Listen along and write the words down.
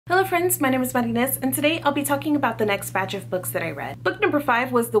Hello friends, my name is Marines, and today I'll be talking about the next batch of books that I read. Book number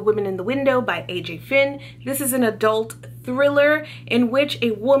 5 was The Woman in the Window by AJ Finn. This is an adult thriller in which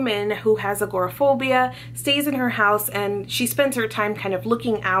a woman who has agoraphobia stays in her house and she spends her time kind of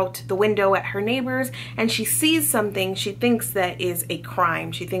looking out the window at her neighbors, and she sees something she thinks that is a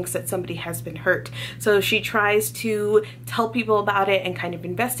crime. She thinks that somebody has been hurt. So she tries to tell people about it and kind of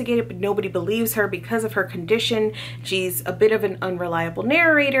investigate it, but nobody believes her because of her condition. She's a bit of an unreliable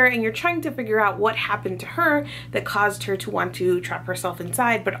narrator, and you're trying to figure out what happened to her that caused her to want to trap herself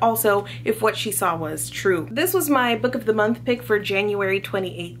inside, but also if what she saw was true. This was my book of the month pick for January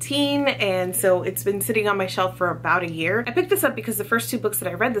 2018, and so it's been sitting on my shelf for about a year. I picked this up because the first two books that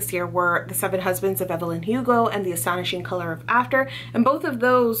I read this year were The Seven Husbands of Evelyn Hugo and The Astonishing Color of After, and both of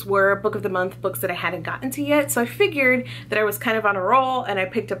those were book of the month books that I hadn't gotten to yet, so I figured that I was kind of on a roll, and I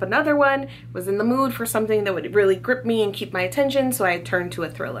picked up another one, was in the mood for something that would really grip me and keep my attention, so I turned to a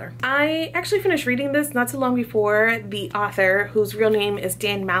thriller. I actually finished reading this not too long before the author, whose real name is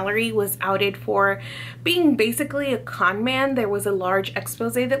Dan Mallory, was outed for being basically a con man. There was a large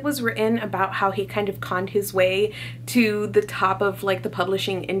expose that was written about how he kind of conned his way to the top of like the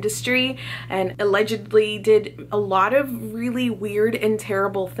publishing industry and allegedly did a lot of really weird and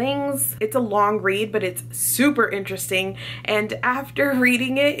terrible things. It's a long read, but it's super interesting, and after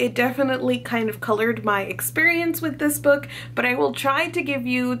reading it, it definitely kind of colored my experience with this book, but I will try to give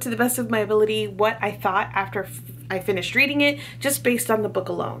you, to the best of my ability, what I thought after I finished reading it, just based on the book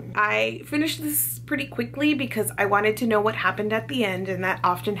alone. I finished this pretty quickly because I wanted to know what happened at the end, and that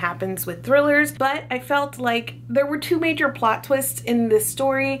often happens with thrillers, but I felt like there were two major plot twists in this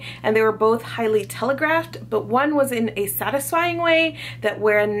story, and they were both highly telegraphed, but one was in a satisfying way, that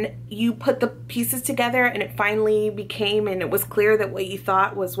when you put the pieces together and it finally became, and it was clear that what you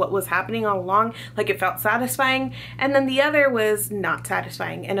thought was what was happening all along, like it felt satisfying, and then the other was not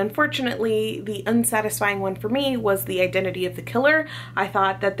satisfying. And unfortunately, the unsatisfying one for me was the identity of the killer. I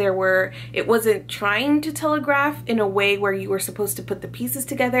thought that it wasn't trying to telegraph in a way where you were supposed to put the pieces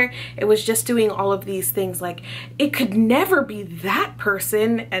together. It was just doing all of these things like, it could never be that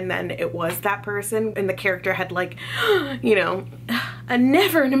person, and then it was that person, and the character had like, you know, a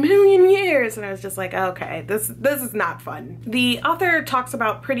never in a million years, and I was just like, okay, this is not fun. The author talks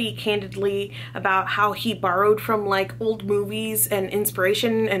about pretty candidly about how he borrowed from like old movies and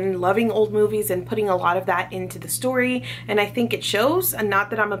inspiration and loving old movies and putting a lot of that into the story, and I think it shows. And not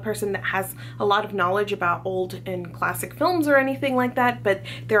that I'm a person that has a lot of knowledge about old and classic films or anything like that, but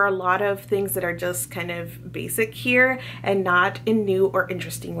there are a lot of things that are just kind of basic here and not in new or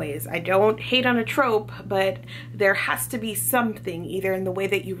interesting ways. I don't hate on a trope, but there has to be something, either in the way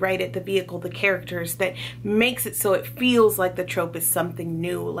that you write it, the vehicle, the characters, that makes it so it feels like the trope is something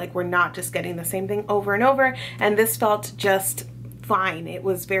new, like we're not just getting the same thing over and over. And this felt just fine. It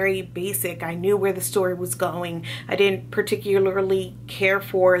was very basic. I knew where the story was going. I didn't particularly care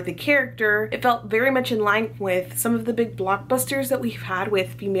for the character. It felt very much in line with some of the big blockbusters that we've had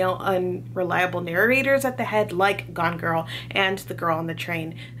with female unreliable narrators at the head, like Gone Girl and The Girl on the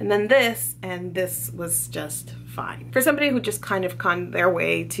Train. And then this was just fine. For somebody who just kind of conned their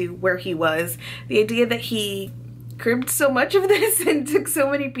way to where he was, the idea that he cribbed so much of this and took so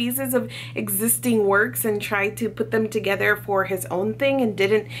many pieces of existing works and tried to put them together for his own thing and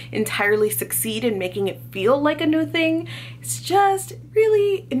didn't entirely succeed in making it feel like a new thing. It's just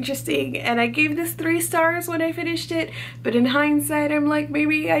really interesting, and I gave this 3 stars when I finished it, but in hindsight I'm like,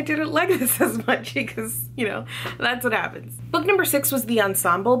 maybe I didn't like this as much because, you know, that's what happens. Book number 6 was The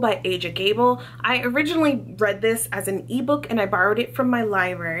Ensemble by Aja Gabel. I originally read this as an ebook and I borrowed it from my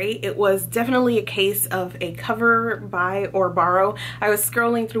library. It was definitely a case of a cover, buy, or borrow. I was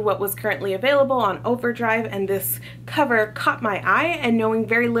scrolling through what was currently available on Overdrive, and this cover caught my eye, and knowing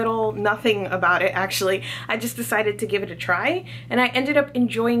very little, nothing about it actually, I just decided to give it a try, and I ended up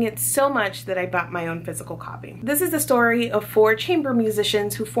enjoying it so much that I bought my own physical copy. This is the story of 4 chamber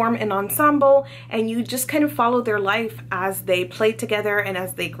musicians who form an ensemble, and you just kind of follow their life as they play together and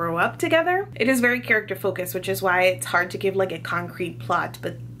as they grow up together. It is very character focused, which is why it's hard to give like a concrete plot,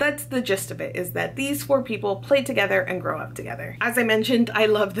 but that's the gist of it, is that these 4 people play together and grow up together. As I mentioned, I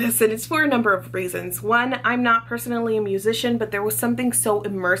love this, and it's for a number of reasons. One, I'm not personally a musician, but there was something so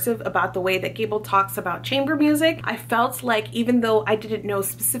immersive about the way that Gabel talks about chamber music. I felt like, even though I didn't know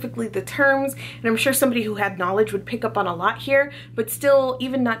specifically the terms, and I'm sure somebody who had knowledge would pick up on a lot here, but still,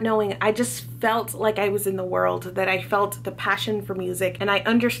 even not knowing, I just felt like I was in the world, that I felt the passion for music, and I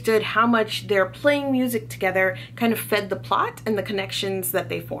understood how much their playing music together kind of fed the plot and the connections that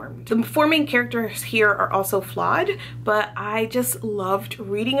they formed. The four main characters here are also flawed, but I just loved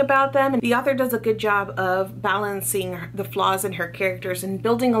reading about them. And the author does a good job of balancing the flaws in her characters and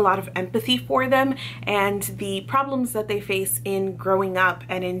building a lot of empathy for them and the problems that they face in growing up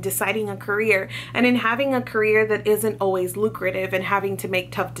and in deciding a career and in having a career that isn't always lucrative and having to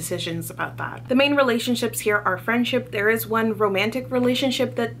make tough decisions about that. The main relationships here are friendship. There is one romantic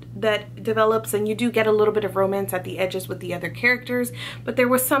relationship that develops, and you do get a little bit of romance at the edges with the other characters, but there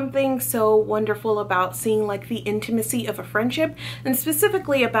was something so wonderful about seeing like the intimacy of a friendship, and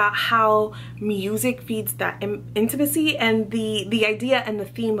specifically about how music feeds that intimacy, and the idea and the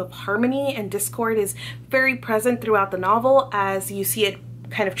theme of harmony and discord is very present throughout the novel as you see it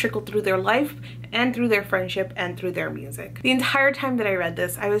kind of trickle through their life and through their friendship and through their music. The entire time that I read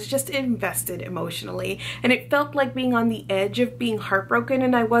this, I was just invested emotionally, and it felt like being on the edge of being heartbroken,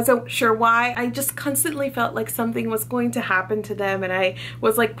 and I wasn't sure why. I just constantly felt like something was going to happen to them, and I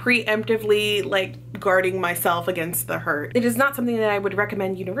was like preemptively like guarding myself against the hurt. It is not something that I would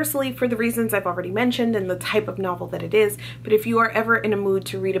recommend universally for the reasons I've already mentioned and the type of novel that it is, but if you are ever in a mood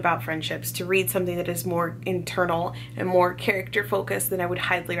to read about friendships, to read something that is more internal and more character focused, then I would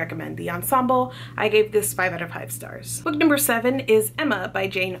highly recommend The Ensemble. I gave this 5 out of 5 stars. Book number 7 is Emma by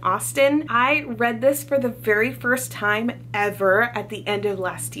Jane Austen. I read this for the very first time ever at the end of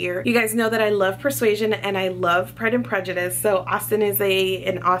last year. You guys know that I love persuasion and I love Pride and Prejudice, so Austen is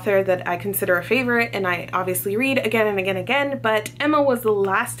an author that I consider a favorite and I obviously read again and again and again, but Emma was the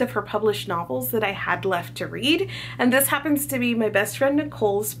last of her published novels that I had left to read, and this happens to be my best friend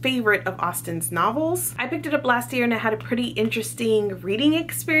Nicole's favorite of Austen's novels. I picked it up last year and I had a pretty interesting reading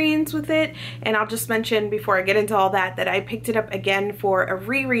experience with it, and I'll just mention before I get into all that that I picked it up again for a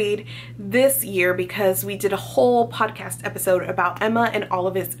reread this year because we did a whole podcast episode about Emma and all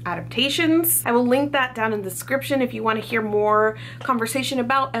of its adaptations. I will link that down in the description if you want to hear more conversation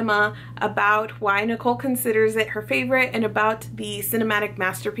about Emma, about why Nicole considers it her favorite, and about the cinematic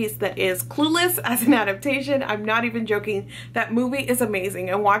masterpiece that is Clueless as an adaptation. I'm not even joking. That movie is amazing,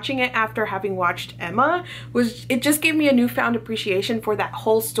 and watching it after having watched Emma it just gave me a newfound appreciation for that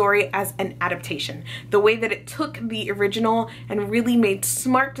whole story as an adaptation. The way that it took the original and really made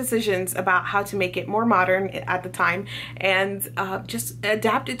smart decisions about how to make it more modern at the time and just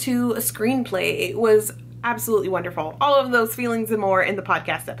adapt it to a screenplay. It was absolutely wonderful. All of those feelings and more in the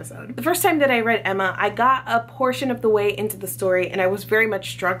podcast episode. The first time that I read Emma, I got a portion of the way into the story and I was very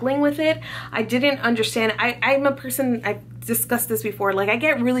much struggling with it. I didn't understand. I'm a person, I've discussed this before, like I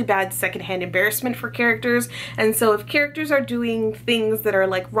get really bad secondhand embarrassment for characters, and so if characters are doing things that are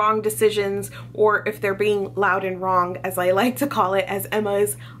like wrong decisions, or if they're being loud and wrong, as I like to call it, as Emma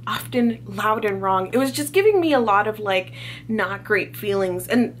is often loud and wrong, it was just giving me a lot of like not great feelings,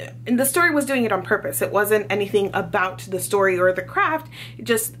 and the story was doing it on purpose. It wasn't anything about the story or the craft, it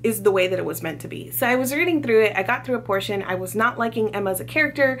just is the way that it was meant to be. So I was reading through it, I got through a portion, I was not liking Emma as a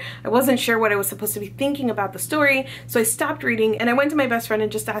character, I wasn't sure what I was supposed to be thinking about the story, so I stopped reading and I went to my best friend and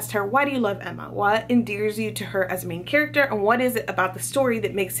just asked her, why do you love Emma? What endears you to her as a main character, and what is it about the story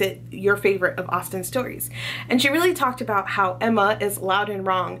that makes it your favorite of Austen's stories? And she really talked about how Emma is loud and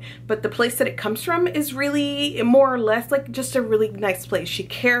wrong, but the place that it comes from is really more or less like just a really nice place. She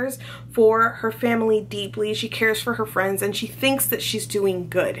cares for her family deeply, she cares for her friends, and she thinks that she's doing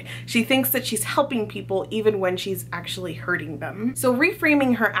good. She thinks that she's helping people even when she's actually hurting them. So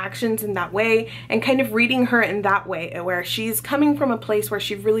reframing her actions in that way and kind of reading her in that way, where she's coming from a place where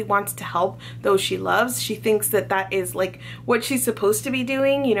she really wants to help those she loves. She thinks that that is like what she's supposed to be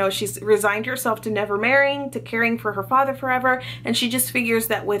doing. You know, she's resigned herself to never marrying, to caring for her father forever, and she just figures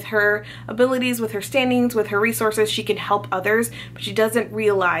that with her abilities, with her standings, with her resources, she can help others, but she doesn't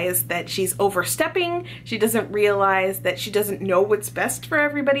realize that she's overstepping. She doesn't realize that she doesn't know what's best for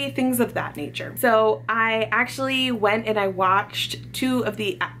everybody, things of that nature. So I actually went and I watched 2 of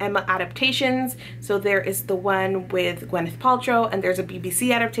the Emma adaptations. So there is the one with Gwyneth Paltrow and there's a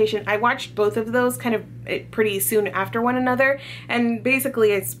BBC adaptation. I watched both of those kind of pretty soon after one another, and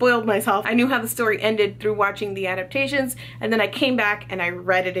basically I spoiled myself. I knew how the story ended through watching the adaptations, and then I came back and I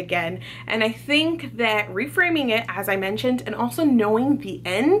read it again, and I think that reframing it, as I mentioned, and also knowing the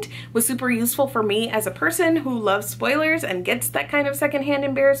end was super useful for me as a person who loves spoilers and gets that kind of secondhand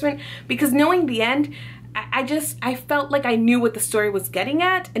embarrassment, because knowing the end I felt like I knew what the story was getting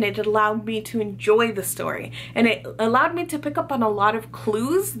at, and it allowed me to enjoy the story. And it allowed me to pick up on a lot of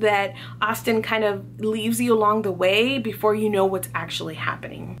clues that Austen kind of leaves you along the way before you know what's actually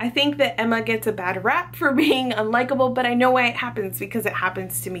happening. I think that Emma gets a bad rap for being unlikable, but I know why it happens, because it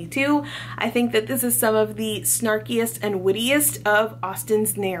happens to me too. I think that this is some of the snarkiest and wittiest of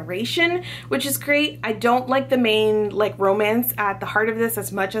Austen's narration, which is great. I don't like the main like romance at the heart of this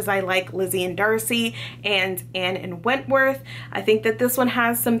as much as I like Lizzie and Darcy and Anne and Wentworth. I think that this one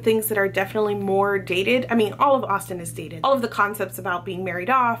has some things that are definitely more dated. I mean, all of Austen is dated. All of the concepts about being married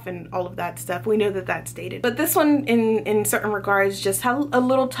off and all of that stuff, we know that that's dated. But this one in certain regards just had a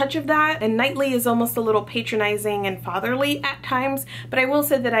little touch of that, and Knightley is almost a little patronizing and fatherly at times. But I will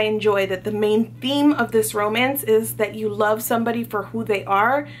say that I enjoy that the main theme of this romance is that you love somebody for who they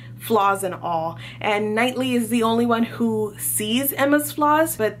are, flaws and all. And Knightley is the only one who sees Emma's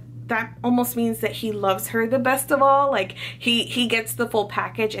flaws, but that almost means that he loves her the best of all. Like he gets the full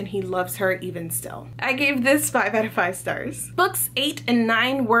package and he loves her even still. I gave this 5 out of 5 stars. Books 8 and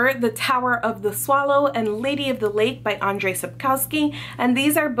 9 were The Tower of the Swallow and Lady of the Lake by Andrzej Sapkowski, and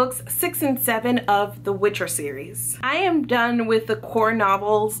these are books 6 and 7 of the Witcher series. I am done with the core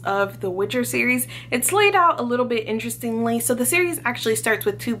novels of the Witcher series. It's laid out a little bit interestingly. So the series actually starts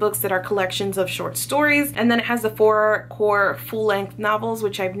with 2 books that are collections of short stories, and then it has the 4 core full-length novels,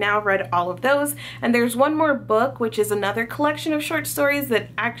 which I've now read all of those. And there's one more book, which is another collection of short stories that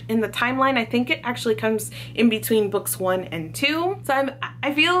in the timeline, I think it actually comes in between books 1 and 2. So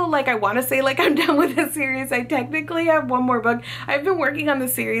I feel like I want to say like I'm done with the series. I technically have one more book. I've been working on the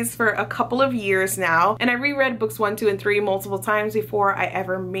series for a couple of years now, and I reread books 1, 2, and 3 multiple times before I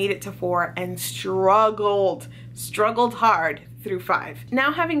ever made it to 4, and struggled hard through 5.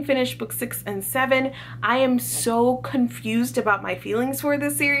 Now, having finished book 6 and 7, I am so confused about my feelings for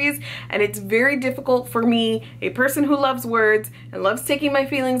this series, and it's very difficult for me, a person who loves words and loves taking my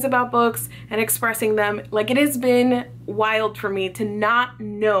feelings about books and expressing them. Like, it has been wild for me to not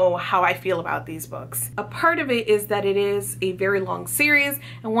know how I feel about these books. A part of it is that it is a very long series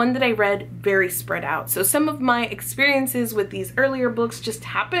and one that I read very spread out. So some of my experiences with these earlier books just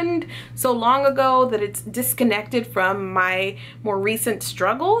happened so long ago that it's disconnected from my more recent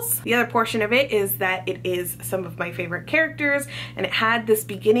struggles. The other portion of it is that it is some of my favorite characters, and it had this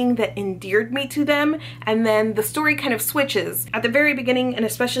beginning that endeared me to them, and then the story kind of switches. At the very beginning, and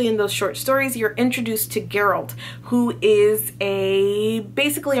especially in those short stories, you're introduced to Geralt, who is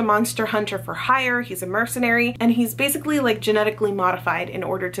basically a monster hunter for hire. He's a mercenary, and he's basically like genetically modified in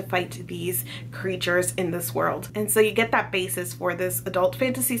order to fight these creatures in this world. And so you get that basis for this adult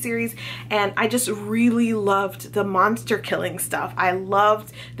fantasy series, and I just really loved the monster killing stuff. I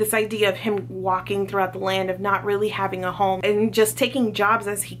loved this idea of him walking throughout the land, of not really having a home and just taking jobs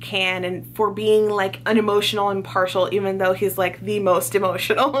as he can, and for being like unemotional and partial, even though he's like the most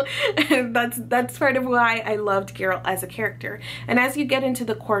emotional. that's part of why I loved Geralt as a character. And as you get into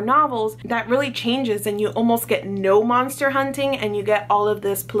the core novels, that really changes, and you almost get no monster hunting, and you get all of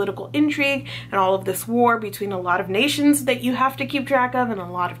this political intrigue and all of this war between a lot of nations that you have to keep track of, and a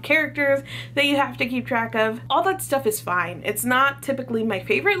lot of characters that you have to keep track of. All that stuff is fine. It's not typically my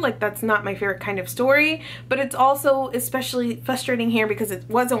favorite, like that's not my favorite kind of story, but it's also especially frustrating here because it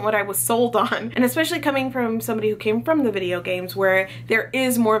wasn't what I was sold on. And especially coming from somebody who came from the video games, where there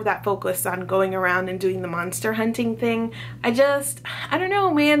is more of that focus on going around and doing the monster hunting thing. I don't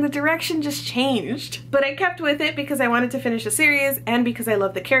know, man, the direction just changed. But I kept with it because I wanted to finish the series and because I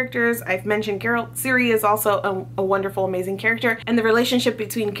love the characters. I've mentioned Geralt. Ciri is also a wonderful, amazing character, and the relationship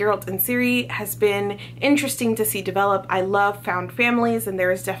between Geralt and Ciri has been interesting to see develop. I love found families, and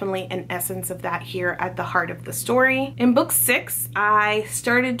there is definitely an essence of that here at the heart of the story. In book 6, I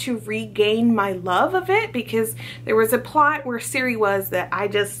started to regain my love of it because there was a plot where Ciri was that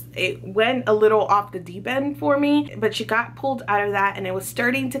it went a little off the deep end for me, but she got pulled out of that, and it was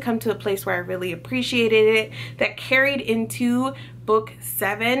starting to come to a place where I really appreciated it, that carried into book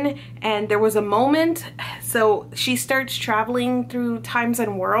 7. And there was a moment, so she starts traveling through times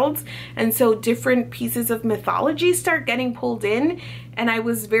and worlds, and so different pieces of mythology start getting pulled in, and I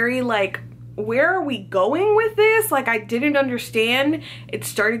was very like, where are we going with this? Like, I didn't understand. It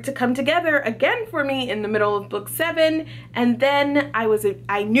started to come together again for me in the middle of book 7, and then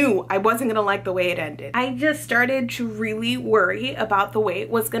I knew I wasn't gonna like the way it ended. I just started to really worry about the way it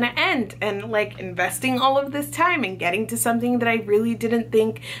was gonna end, and like investing all of this time and getting to something that I really didn't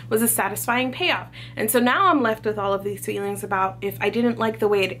think was a satisfying payoff. And so now I'm left with all of these feelings about if I didn't like the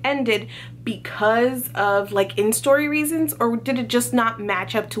way it ended because of like in-story reasons, or did it just not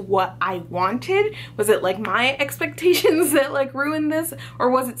match up to what I wanted wanted? Was it like my expectations that like ruined this, or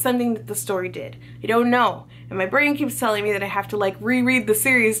was it something that the story did? I don't know. And my brain keeps telling me that I have to like reread the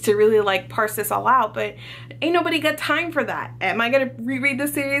series to really like parse this all out, but ain't nobody got time for that. Am I gonna reread the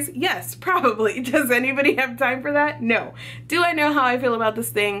series? Yes, probably. Does anybody have time for that? No. Do I know how I feel about this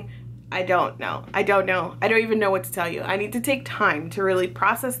thing? I don't know. I don't know. I don't even know what to tell you. I need to take time to really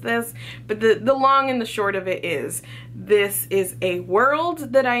process this, but the long and the short of it is, this is a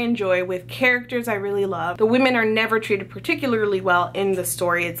world that I enjoy with characters I really love. The women are never treated particularly well in the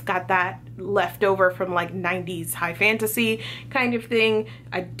story. It's got that leftover from like 90s high fantasy kind of thing.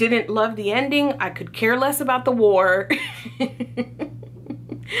 I didn't love the ending. I could care less about the war.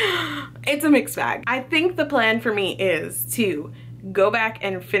 It's a mixed bag. I think the plan for me is to go back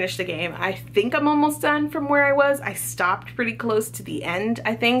and finish the game. I think I'm almost done from where I was. I stopped pretty close to the end,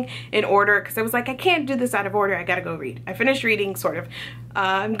 I think, in order, because I was like, I can't do this out of order. I gotta go read. I finished reading, sort of.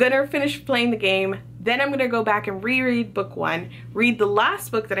 I'm gonna finish playing the game, then I'm gonna go back and reread book 1, read the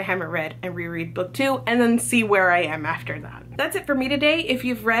last book that I haven't read, and reread book 2, and then see where I am after that. That's it for me today. If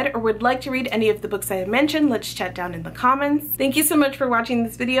you've read or would like to read any of the books I have mentioned, let's chat down in the comments. Thank you so much for watching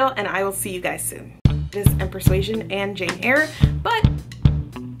this video, and I will see you guys soon. This and Persuasion and Jane Eyre, but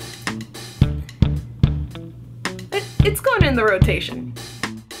it's going in the rotation.